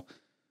 but now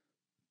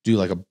do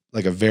like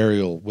a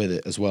varial with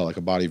it as well, like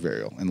a body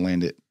varial, and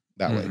land it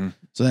that way.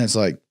 So then it's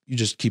like you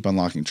just keep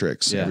unlocking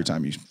tricks every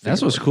time you.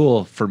 That's what's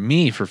cool for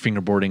me for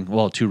fingerboarding.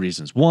 Well, 2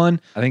 reasons. One,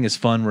 I think it's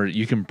fun where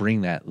you can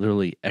bring that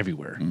literally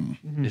everywhere.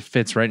 It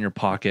fits right in your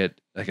pocket,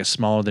 like it's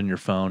smaller than your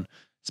phone,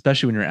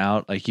 especially when you're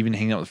out, like even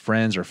hanging out with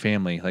friends or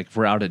family. Like if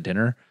we're out at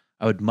dinner,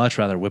 I would much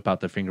rather whip out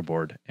the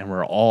fingerboard and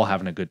we're all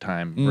having a good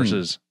time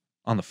versus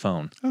on the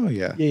phone. Oh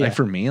yeah. Like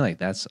for me, like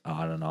that's,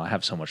 I don't know. I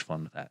have so much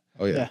fun with that.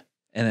 Oh yeah.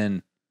 And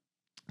then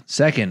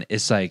second,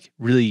 it's like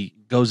really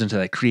goes into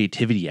that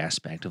creativity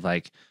aspect of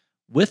like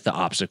with the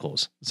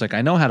obstacles. It's like,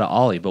 I know how to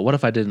ollie, but what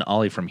if I did an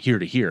ollie from here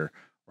to here,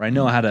 or I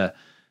know how to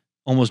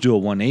almost do a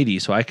 180.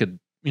 So I could,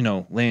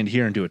 land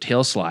here and do a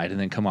tail slide and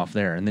then come off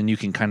there. And then you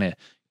can kind of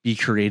be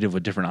creative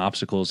with different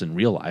obstacals in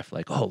real life.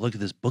 Like, oh, look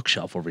at this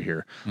bookshelf over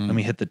here. Let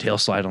me hit the tail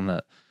slide on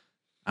the,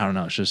 I don't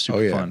know. It's just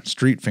super fun.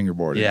 Street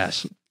fingerboarding.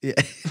 Yes. Yeah.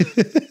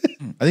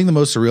 I think the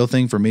most surreal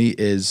thing for me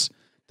is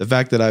the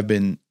fact that I've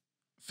been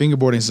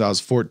fingerboarding since I was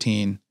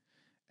 14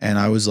 and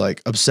I was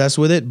like obsessed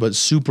with it, but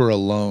super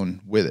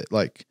alone with it.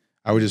 Like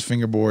I would just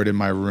fingerboard in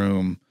my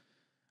room.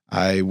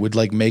 I would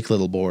like make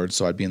little boards.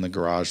 So I'd be in the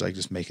garage, like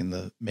just making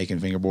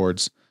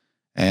fingerboards,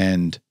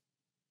 and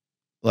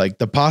like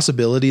the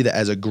possibility that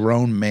as a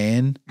grown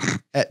man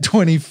at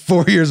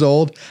 24 years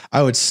old,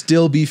 I would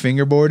still be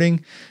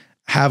fingerboarding,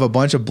 have a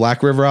bunch of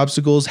Black River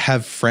obstacles,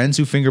 have friends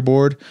who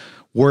fingerboard,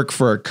 work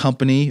for a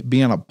company,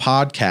 be on a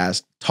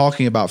podcast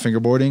talking about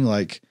fingerboarding.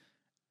 Like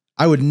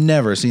I would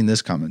never have seen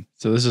this coming.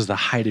 So this is the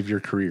height of your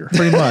career.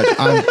 Pretty much.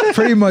 I'm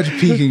pretty much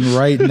peaking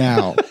right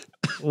now.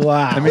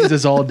 Wow. That means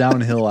it's all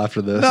downhill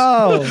after this.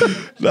 No,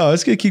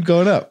 it's going to keep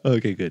going up.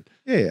 Okay, good.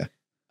 Yeah.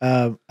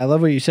 I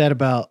love what you said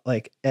about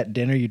like at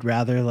dinner, you'd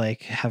rather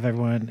like have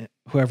everyone,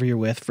 whoever you're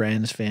with,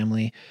 friends,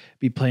 family,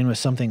 be playing with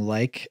something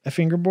like a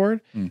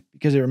fingerboard,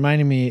 because it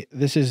reminded me,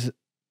 this is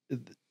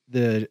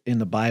in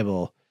the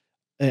Bible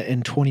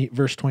in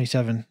verse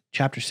 27,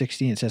 chapter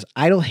 16, it says,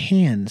 idle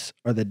hands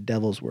are the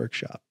devil's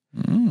workshop.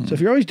 So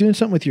if you're always doing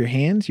something with your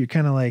hands, you're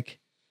kind of like,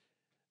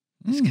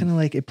 it's kind of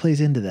like it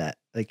plays into that.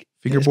 Like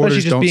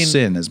fingerboarders don't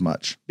sin as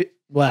much.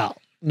 Well,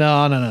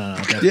 no.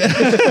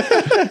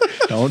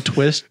 Don't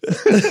twist.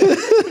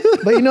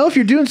 But if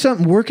you're doing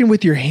something, working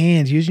with your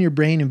hands, using your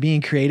brain and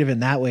being creative in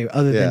that way,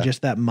 other than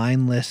just that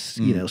mindless,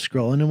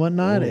 scrolling and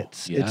whatnot,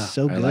 it's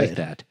so good. I like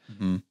that.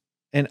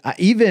 And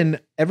even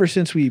ever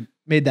since we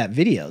made that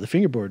video, the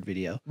fingerboard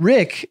video,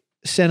 Rick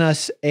sent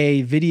us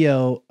a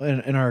video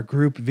in our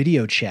group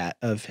video chat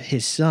of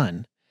his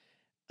son.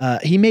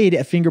 He made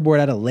a fingerboard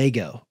out of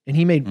Lego, and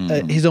he made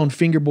his own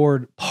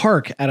fingerboard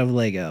park out of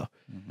Lego.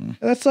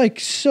 That's like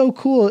so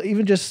cool.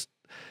 Even just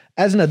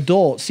as an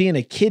adult, seeing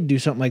a kid do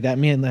something like that,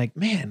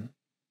 man,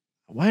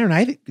 why aren't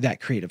I that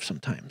creative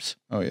sometimes?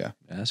 Oh yeah.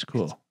 That's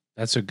cool.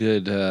 That's a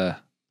good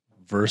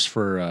verse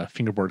for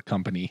fingerboard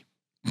company.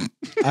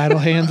 Idle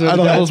hands are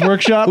the devil's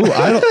workshop. Ooh,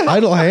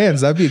 idle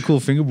hands. That'd be a cool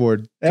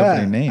fingerboard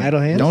company name. Idle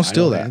hands. Don't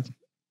steal that. Hands.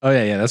 Oh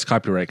yeah. That's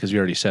copyright because we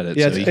already said it.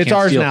 Yeah, so it's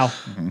ours steal. now.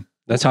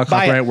 That's how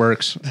copyright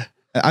works.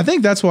 I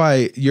think that's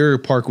why your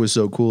park was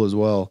so cool as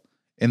well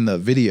in the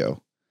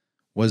video,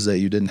 was that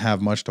you didn't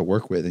have much to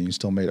work with and you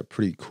still made a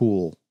pretty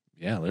cool.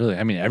 Yeah, literally.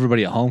 I mean,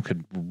 everybody at home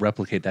could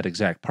replicate that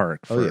exact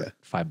park for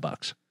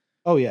 $5.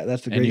 Oh yeah,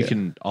 that's the great. And you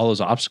can, all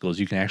those obstacles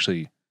you can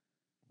actually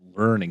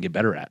learn and get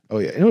better at. Oh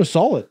yeah, and it was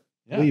solid.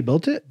 Yeah. Well, you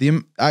built it.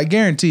 I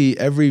guarantee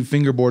every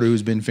fingerboarder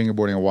who's been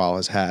fingerboarding a while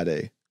has had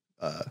a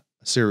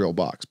cereal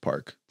box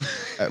park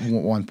at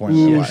one point.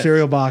 in their life.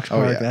 Cereal box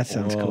park. Oh, yeah. That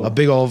sounds cool. A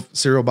big old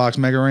cereal box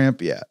mega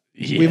ramp. Yeah.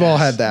 Yes. We've all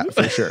had that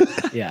for sure.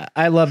 Yeah.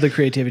 I love the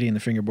creativity in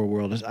the fingerboard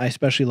world. I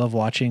especially love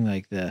watching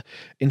like the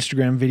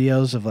Instagram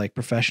videos of like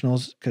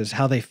professionals, because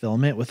how they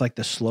film it with like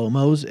the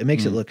slow-mos, it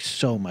makes it look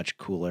so much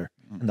cooler.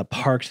 And the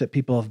parks that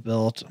people have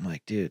built, I'm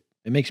like, dude,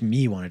 it makes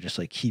me want to just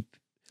like keep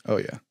Oh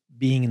yeah,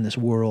 being in this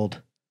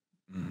world.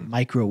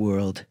 Micro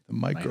world. The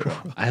micro.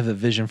 I have a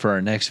vision for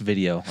our next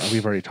video.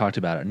 We've already talked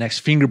about it. Next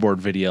fingerboard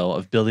video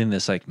of building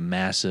this like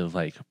massive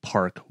like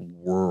park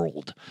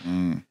world.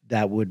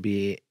 That would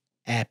be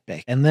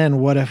epic. And then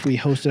what if we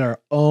hosted our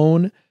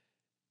own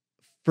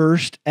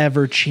first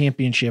ever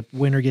championship?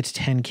 Winner gets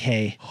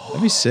 10K.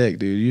 That'd be sick,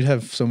 dude. You'd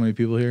have so many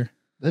people here.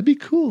 That'd be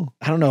cool.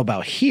 I don't know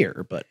about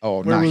here, but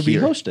Oh, Where not would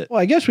here. we host it? well,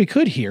 I guess we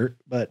could here,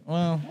 but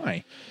Well,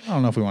 Why? I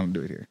don't know if we want to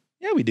do it here.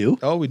 Yeah, we do.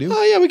 Oh, we do.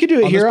 oh yeah, we could do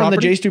it On here this on the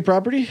property? JSTU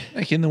property.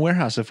 Like in the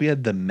warehouse, if we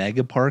had the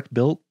mega park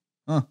built,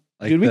 Huh.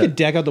 like Dude, we the- could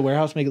deck out the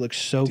warehouse, make it look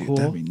so Dude, cool.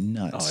 that'd be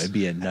nuts. Oh, it'd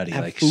be a nutty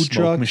Have like food smoke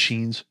trucks.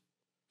 machines.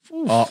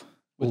 Oof. Oh,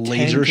 With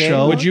laser 10K?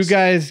 show. Would you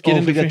guys get Oh,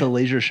 into we got the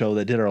laser show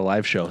that did our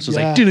live show. So it's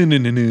Yeah. like,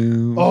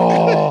 "Doo-doo-doo-doo-doo."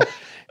 Oh,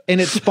 and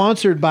it's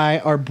sponsored by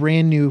our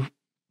brand new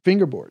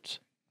Fingerboards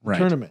right.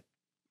 tournament.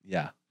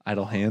 Yeah.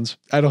 Idle hands.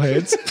 Idle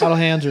hands. Idle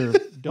hands are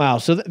wow.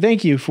 So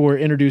thank you for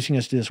introducing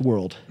us to this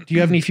world. Do you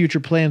have any future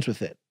plans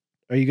with it?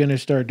 Are you going to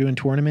start doing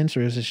tournaments,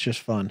 or is this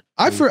just fun?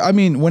 I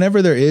mean,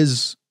 whenever there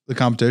is the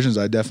competitions,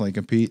 I definitely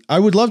compete. I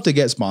would love to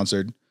get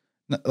sponsored,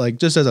 like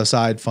just as a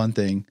side fun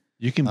thing.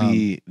 You can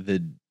be the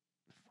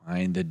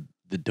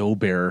dough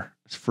bear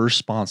first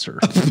sponsor.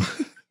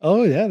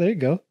 Oh yeah, there you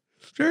go.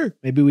 Sure.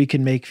 Maybe we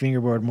can make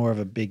fingerboard more of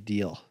a big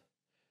deal.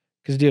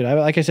 Because, dude,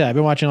 like I said, I've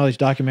been watching all these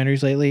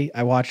documentaries lately.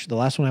 The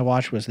last one I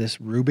watched was this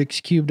Rubik's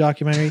Cube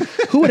documentary.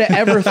 Who would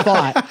have ever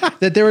thought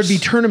that there would be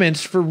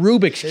tournaments for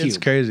Rubik's Cube? It's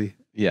crazy.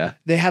 Yeah.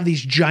 They have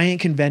these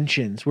giant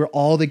conventions where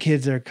all the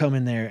kids are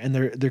coming there and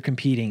they're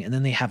competing, and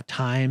then they have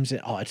times.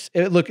 And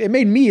it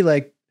made me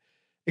like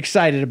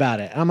excited about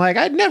it. I'm like,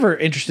 I'd never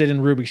interested in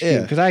Rubik's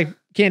Cube because I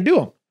can't do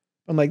them.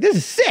 I'm like, this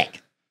is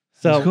sick.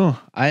 So That's cool.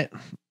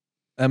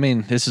 I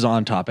mean, this is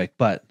on topic,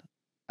 but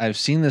I've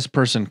seen this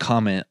person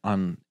comment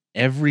on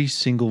every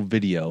single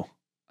video.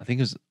 I think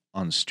it was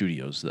on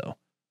Studios though,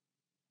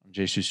 on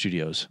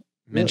JStuStudios,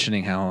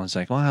 mentioning how it's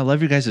like, well, I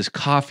love your guys'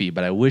 coffee,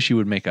 but I wish you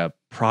would make a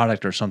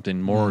product or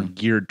something more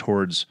geared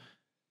towards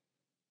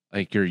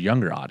like your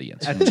younger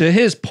audience. To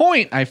his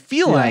point, I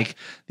feel like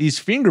these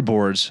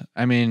fingerboards,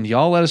 I mean,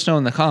 y'all let us know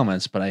in the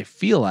comments, but I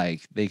feel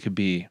like they could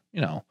be,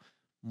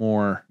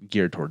 more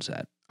geared towards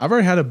that. I've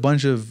already had a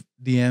bunch of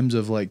DMs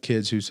of like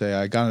kids who say,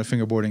 I got into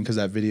fingerboarding because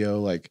that video,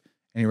 like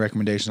any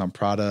recommendations on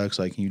products,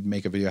 like can you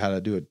make a video how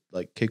to do it,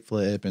 like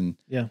kickflip, and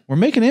we're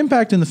making an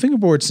impact in the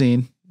fingerboard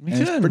scene. We and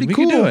could. It's pretty We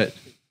cool. could do it.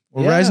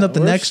 We're rising up the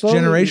we're next slowly-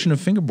 generation of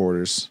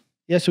fingerboarders.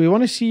 Yeah, so we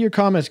want to see your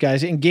comments,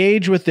 guys.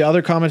 Engage with the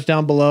other comments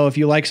down below. If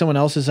you like someone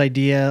else's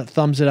idea,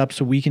 thumbs it up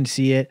so we can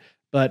see it.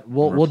 But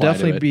we'll Reply to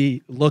definitely it.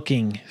 be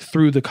looking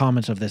through the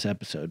comments of this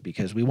episode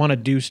because we want to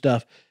do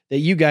stuff that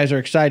you guys are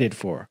excited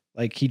for.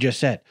 Like he just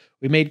said,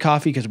 we made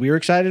coffee because we were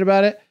excited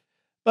about it.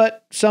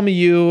 But some of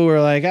you are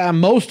like,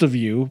 most of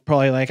you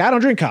probably like, I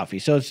don't drink coffee.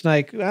 So it's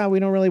like, we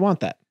don't really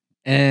want that.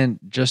 And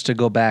just to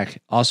go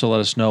back, also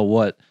let us know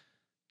what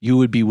you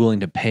would be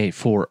willing to pay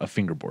for a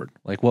fingerboard.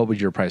 Like, what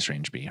would your price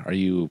range be? Are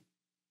you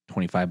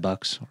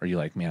 $25? Or are you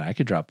like, man, I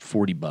could drop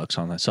 $40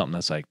 on that, something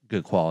that's like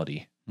good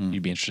quality.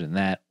 You'd be interested in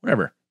that,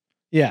 whatever.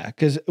 Yeah,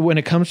 because when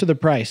it comes to the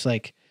price,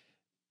 like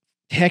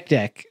Tech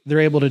Deck, they're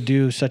able to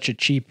do such a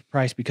cheap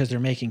price because they're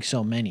making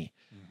so many.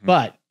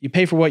 But you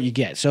pay for what you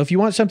get. So if you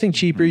want something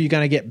cheaper, you're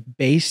going to get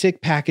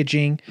basic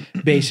packaging,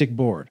 basic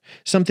board.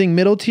 Something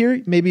middle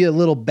tier, maybe a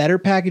little better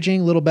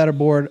packaging, a little better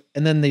board.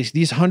 And then these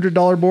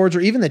 $100 boards,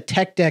 or even the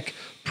Tech Deck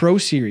Pro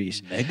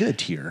Series. Mega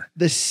tier.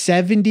 The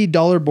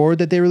 $70 board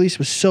that they released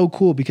was so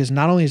cool because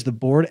not only is the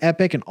board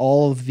epic and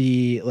all of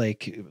the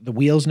like the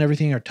wheels and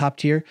everything are top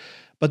tier,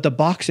 but the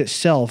box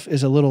itself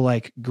is a little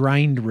like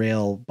grind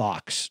rail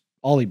box,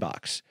 ollie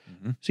box.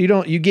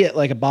 So you get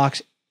like a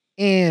box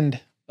and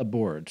a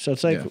board. So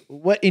it's like,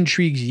 what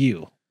intrigues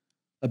you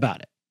about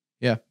it?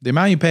 Yeah. The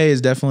amount you pay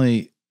is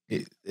definitely,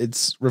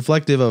 it's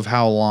reflective of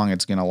how long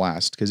it's going to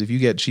last. Because if you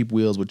get cheap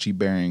wheels with cheap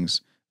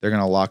bearings, they're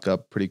going to lock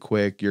up pretty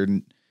quick. Your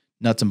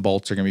nuts and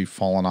bolts are going to be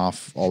falling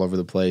off all over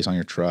the place on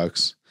your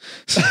trucks.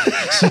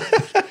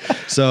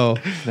 So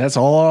that's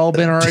all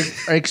been our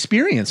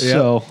experience.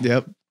 So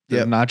Yep.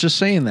 not just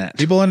saying that.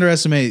 People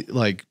underestimate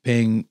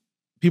the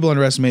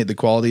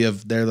quality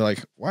of they're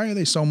like, why are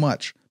they so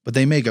much? But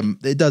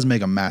it does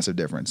make a massive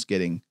difference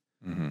getting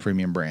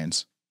premium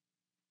brands.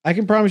 I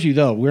can promise you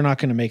though, we're not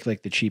going to make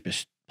like the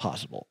cheapest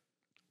possible.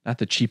 Not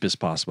the cheapest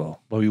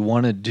possible, but we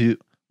want to do,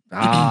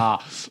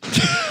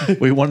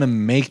 we want to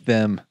make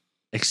them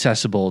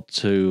accessible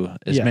to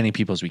as many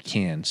people as we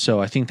can.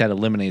 So I think that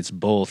eliminates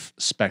both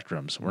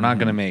spectrums. We're not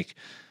going to make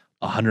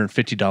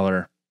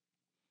 $150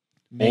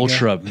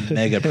 ultra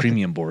mega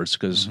premium boards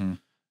because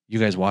you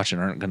guys watching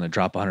aren't going to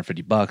drop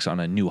 $150 on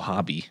a new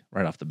hobby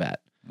right off the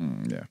bat.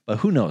 Yeah. But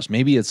who knows?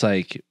 Maybe it's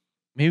like,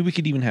 maybe we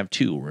could even have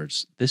two where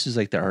this is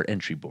like our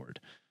entry board.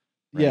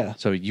 Right? Yeah.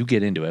 So you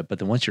get into it, but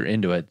then once you're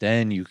into it,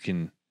 then you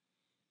can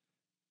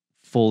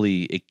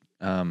fully,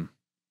 I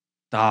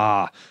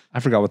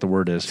forgot what the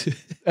word is.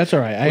 That's all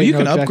right. Well, you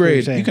can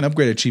upgrade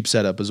a cheap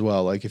setup as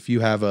well. Like if you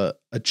have a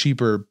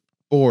cheaper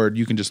board,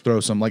 you can just throw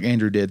some, like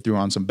Andrew did, threw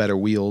on some better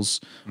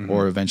wheels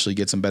or eventually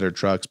get some better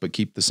trucks, but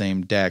keep the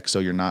same deck so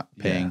you're not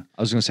paying. Yeah.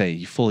 I was going to say,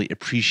 you fully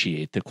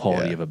appreciate the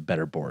quality of a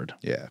better board.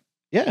 Yeah.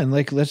 Yeah. And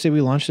like, let's say we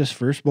launch this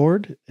first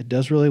board, it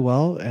does really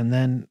well. And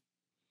then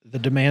the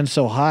demand's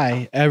so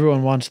high,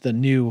 everyone wants the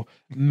new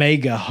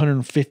mega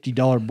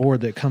 $150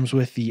 board that comes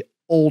with the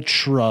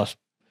ultra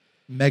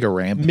Mega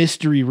ramp.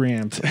 mystery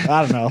ramp.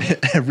 I don't know.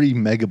 Every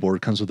mega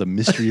board comes with a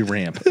mystery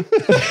ramp.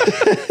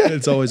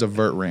 It's always a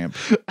vert ramp.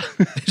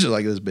 It's just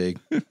like this big.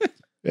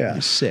 Yeah.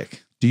 It's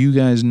sick. Do you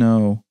guys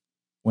know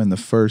when the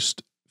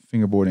first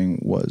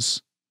fingerboarding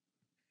was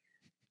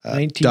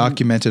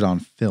documented on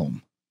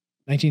film?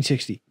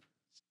 1960.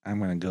 I'm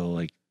going to go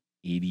like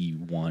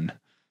 81.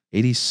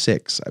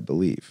 86, I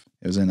believe.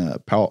 It was in a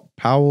Powell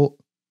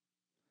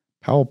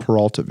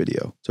Peralta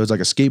video. So it's like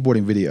a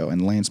skateboarding video,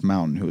 and Lance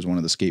Mountain, who was one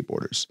of the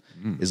skateboarders,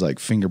 is like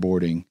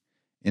fingerboarding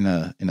in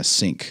a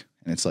sink,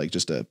 and it's like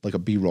just a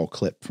B-roll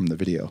clip from the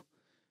video.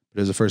 But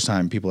it was the first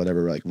time people had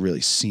ever like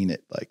really seen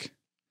it like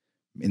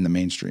in the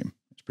mainstream.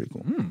 It's pretty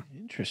cool.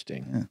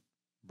 Interesting. Yeah.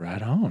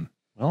 Right on.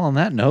 Well, on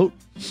that note,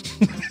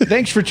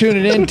 thanks for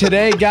tuning in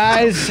today,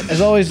 guys.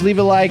 As always, leave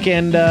a like,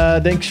 and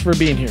thanks for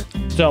being here.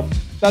 So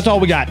that's all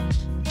we got.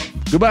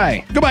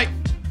 goodbye. Goodbye.